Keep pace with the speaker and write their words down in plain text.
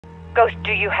Ghost,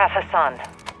 do you have Hassan?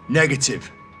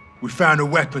 Negative. We found a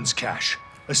weapons cache.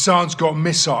 Hassan's got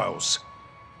missiles.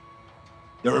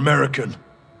 They're American.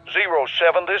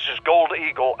 07, this is Gold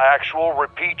Eagle Actual.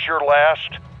 Repeat your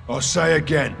last. I'll say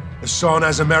again. Hassan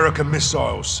has American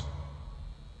missiles.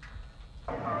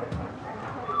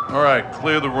 All right,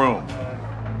 clear the room.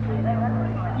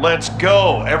 Let's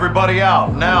go. Everybody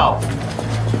out, now.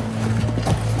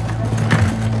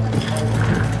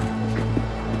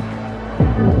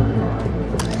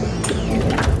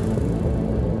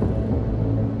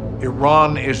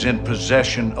 Iran is in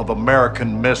possession of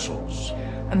American missiles.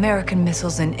 American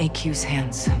missiles in AQ's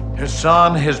hands.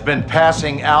 Hassan has been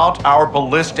passing out our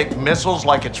ballistic missiles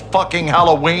like it's fucking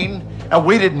Halloween, and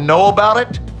we didn't know about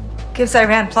it? Gives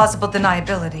Iran plausible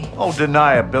deniability. Oh,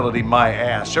 deniability, my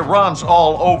ass. Iran's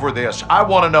all over this. I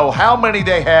want to know how many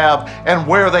they have and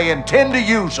where they intend to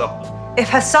use them. If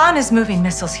Hassan is moving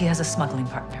missiles, he has a smuggling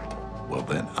partner. Well,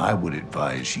 then I would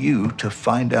advise you to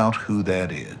find out who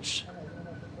that is.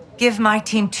 Give my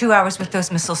team 2 hours with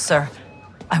those missiles, sir.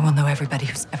 I will know everybody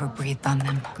who's ever breathed on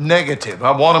them. Negative.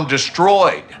 I want them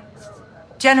destroyed.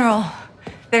 General,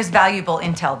 there's valuable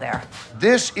intel there.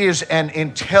 This is an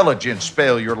intelligence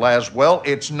failure, Laswell.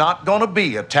 It's not going to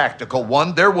be a tactical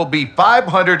one. There will be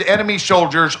 500 enemy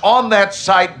soldiers on that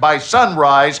site by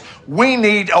sunrise. We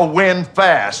need a win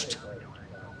fast.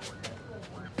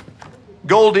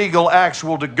 Gold Eagle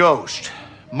Actual to Ghost.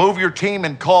 Move your team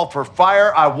and call for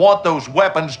fire. I want those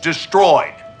weapons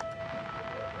destroyed.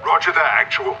 Roger that,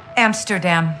 Actual.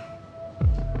 Amsterdam.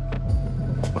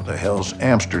 What the hell's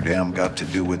Amsterdam got to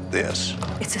do with this?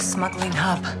 It's a smuggling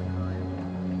hub.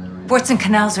 Ports and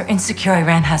canals are insecure.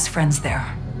 Iran has friends there.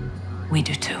 We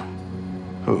do too.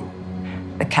 Who?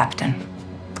 The captain.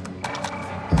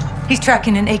 He's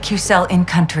tracking an AQ cell in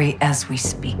country as we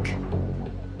speak.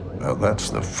 Well, that's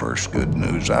the first good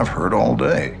news I've heard all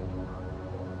day.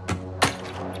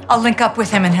 I'll link up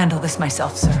with him and handle this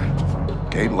myself, sir.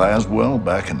 Kate Laswell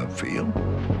back in the field?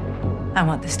 I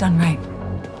want this done right.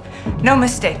 No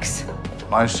mistakes.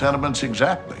 My sentiments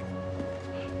exactly.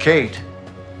 Kate,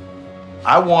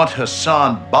 I want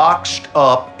Hassan boxed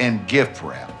up and gift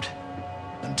wrapped.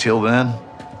 Until then,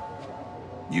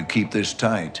 you keep this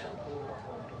tight.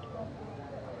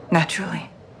 Naturally,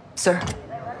 sir.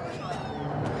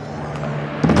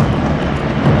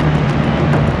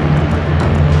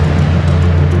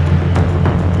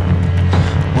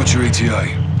 What's your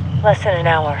ETA? Less than an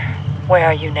hour. Where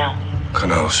are you now?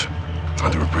 Canals.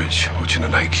 Under a bridge, watching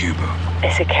an AQ boat.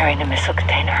 Is it carrying a missile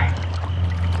container?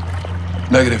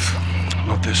 Negative.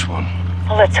 Not this one.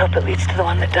 Well, let's hope it leads to the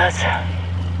one that does.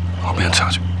 I'll be in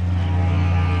touch.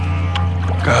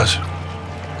 Guys.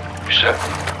 You set?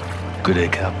 Good day,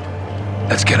 Cap.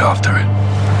 Let's get after it.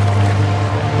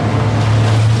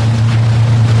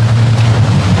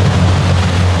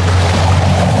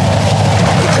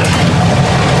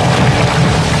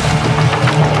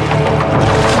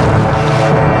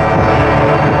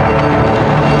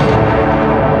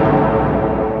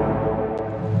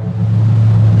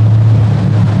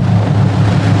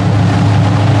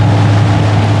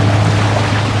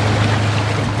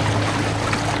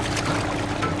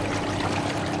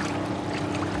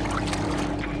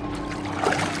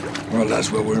 Well,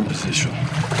 that's where we're in position.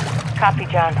 Copy,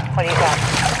 John. What do you got?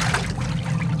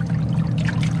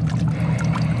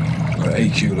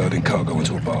 AQ loading cargo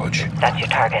into a barge. That's your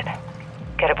target.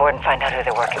 Get aboard and find out who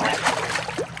they're working with.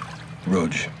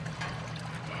 Rog.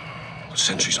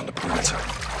 Sentries on the perimeter.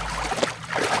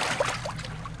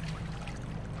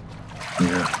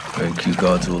 Yeah, AQ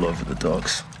guards all over the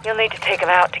docks. You'll need to take them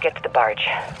out to get to the barge.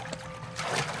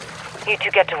 You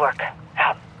two get to work.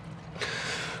 Out.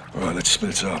 All right, let's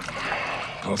split up.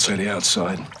 I'll take the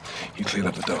outside. You clean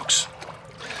up the docks.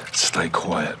 Stay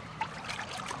quiet.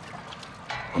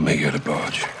 I'll meet you at the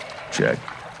barge. Check.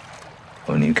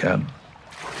 On you, Cap.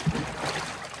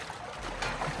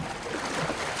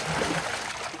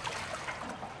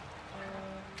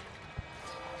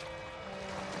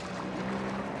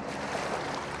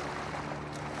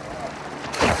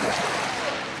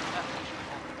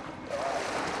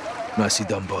 Nicely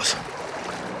done, boss.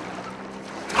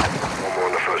 One more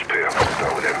on the first pier.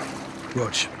 Start with him.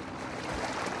 Rog.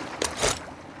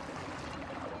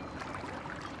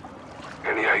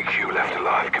 Any AQ left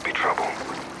alive could be trouble.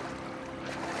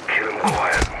 Kill him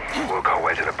quiet. Work our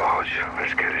way to the barge.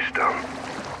 Let's get this done.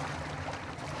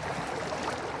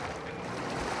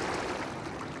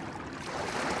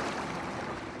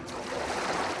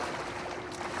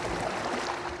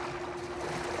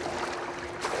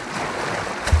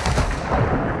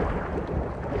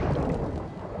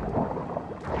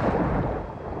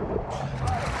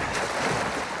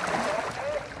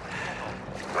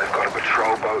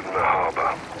 boat in the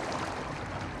harbor.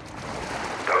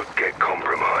 Don't get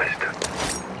compromised.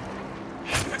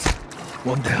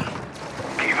 One down.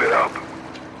 Keep it up.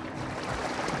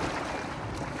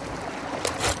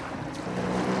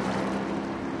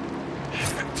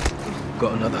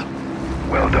 Got another.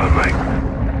 Well done, mate.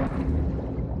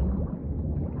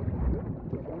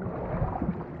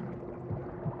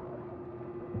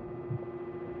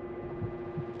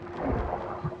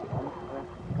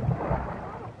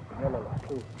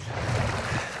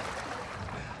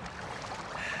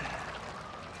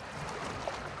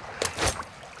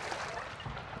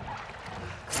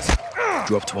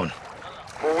 Dropped one.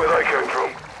 Well, where they came from?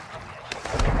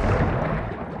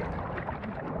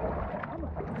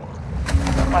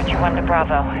 Watch 1 to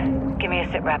Bravo. Give me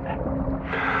a sit rep.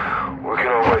 Working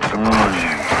our way to the barge.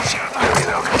 Sending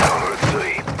out controller at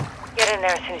sea. Get in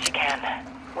there as soon as you can.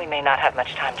 We may not have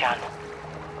much time, John.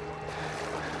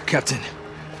 Captain,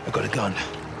 I got a gun.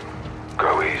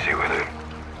 Go easy with it.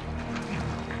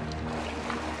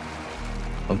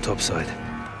 I'm topside.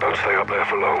 Don't stay up there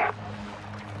for long.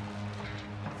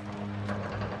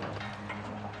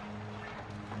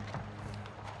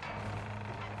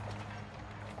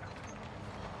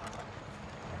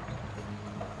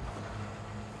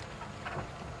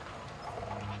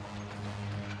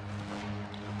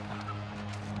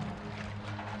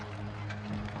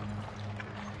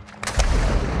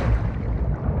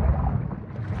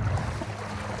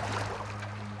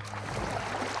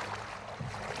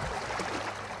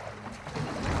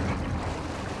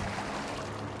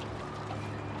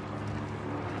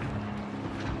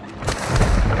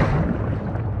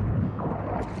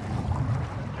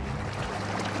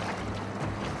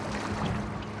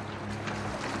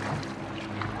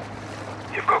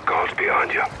 You've got guards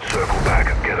behind you. Circle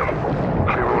back and get them.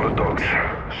 Clear all the dogs.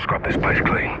 Scrub this place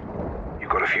clean. You've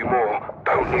got a few more.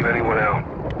 Don't leave anyone out.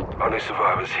 Only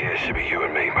survivors here should be you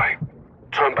and me, mate.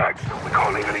 Turn back. We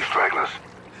can't leave any stragglers.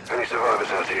 Any survivors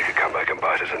out here could come back and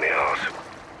bite us in the arse.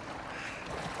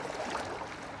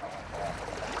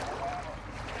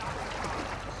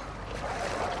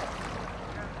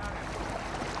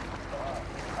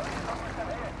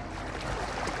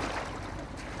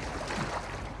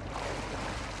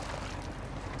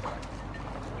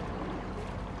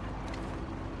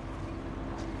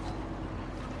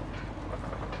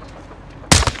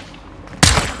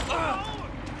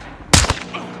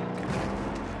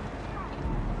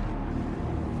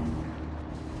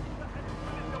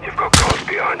 You've got guards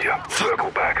behind you. Circle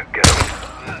back. Get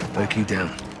them. Loki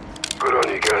down. Good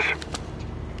on you, guys.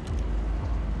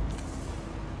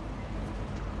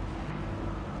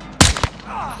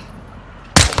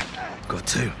 Got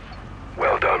two.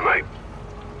 Well done, mate.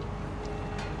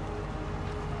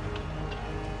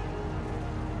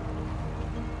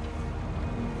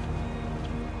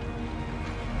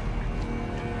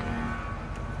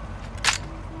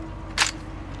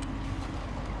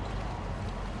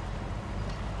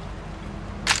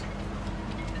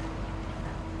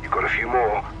 You've got a few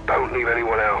more. Don't leave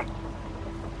anyone out.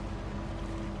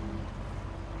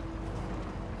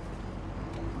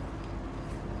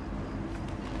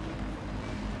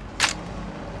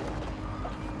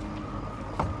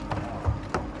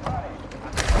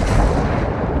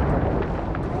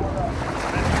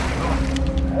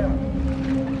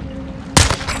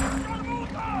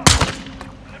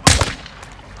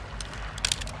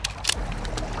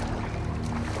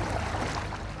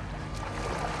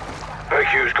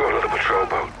 AQ's got another patrol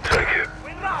boat. Take it.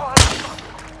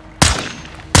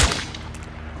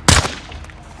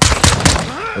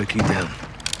 Loki down.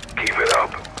 Keep it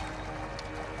up.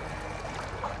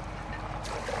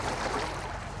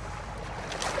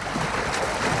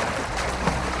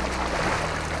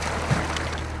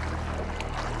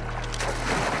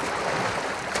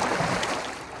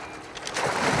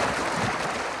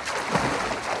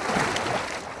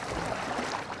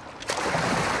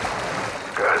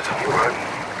 Guys, you right?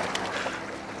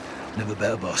 Never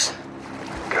better, boss.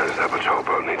 Guys, that patrol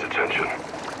boat needs attention.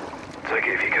 Take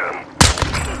it if you can.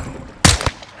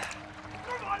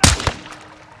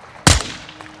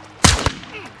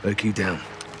 Loki down.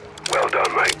 Well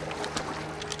done, mate.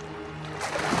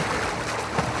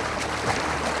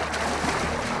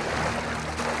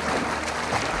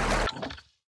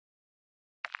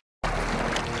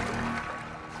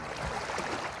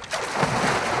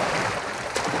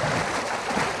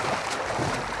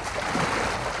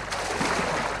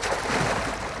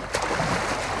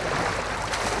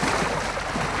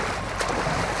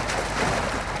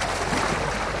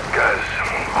 Guys,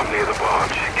 I'm near the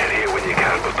barge. Get here when you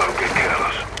can, but don't get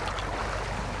careless.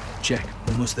 Check.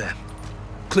 Almost there.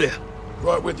 Clear.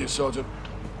 Right with you, Sergeant.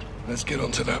 Let's get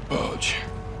onto that barge.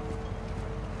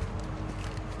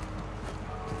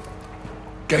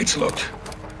 Gate's locked.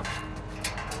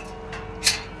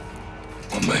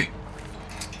 On me.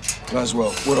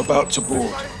 Laswell, we're about to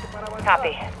board.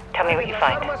 Copy. Tell me what you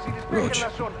find. Rog,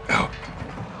 out.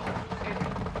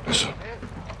 Listen.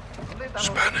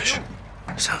 Spanish.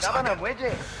 Sounds like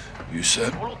it. You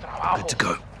said? Good to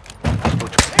go.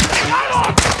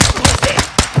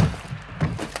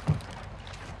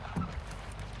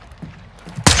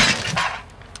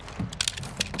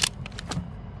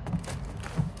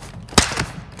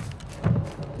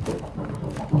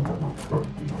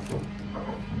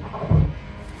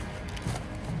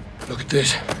 Look at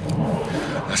this.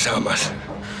 That's Almas.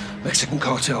 Mexican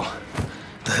cartel.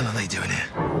 What the hell are they doing here?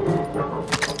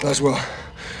 Laswell,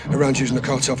 around using the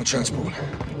cartel for transport.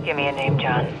 Give me a name,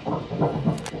 John.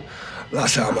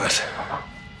 Las Almas.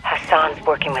 Hassan's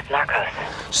working with narcos.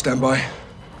 Stand by.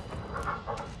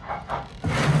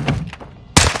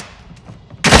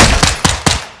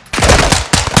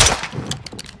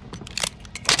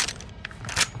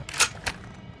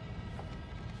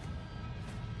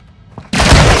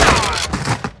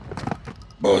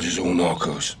 Barge is all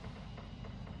narcos.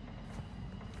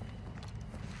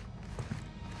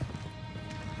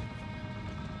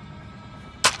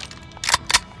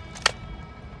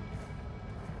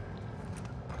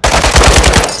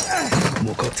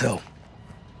 More cartel.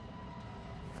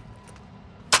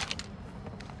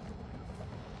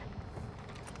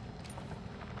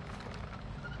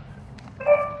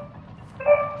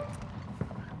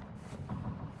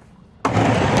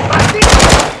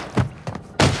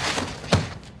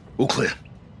 All clear.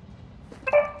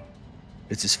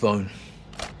 It's his phone.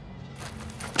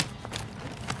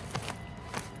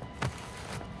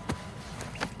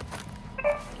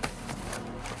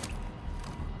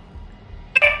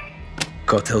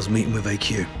 Cartel's meeting with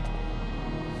AQ.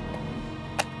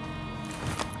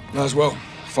 Laswell,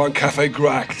 find Cafe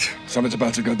Gracht. Something's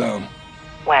about to go down.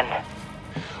 When?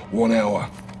 1 hour.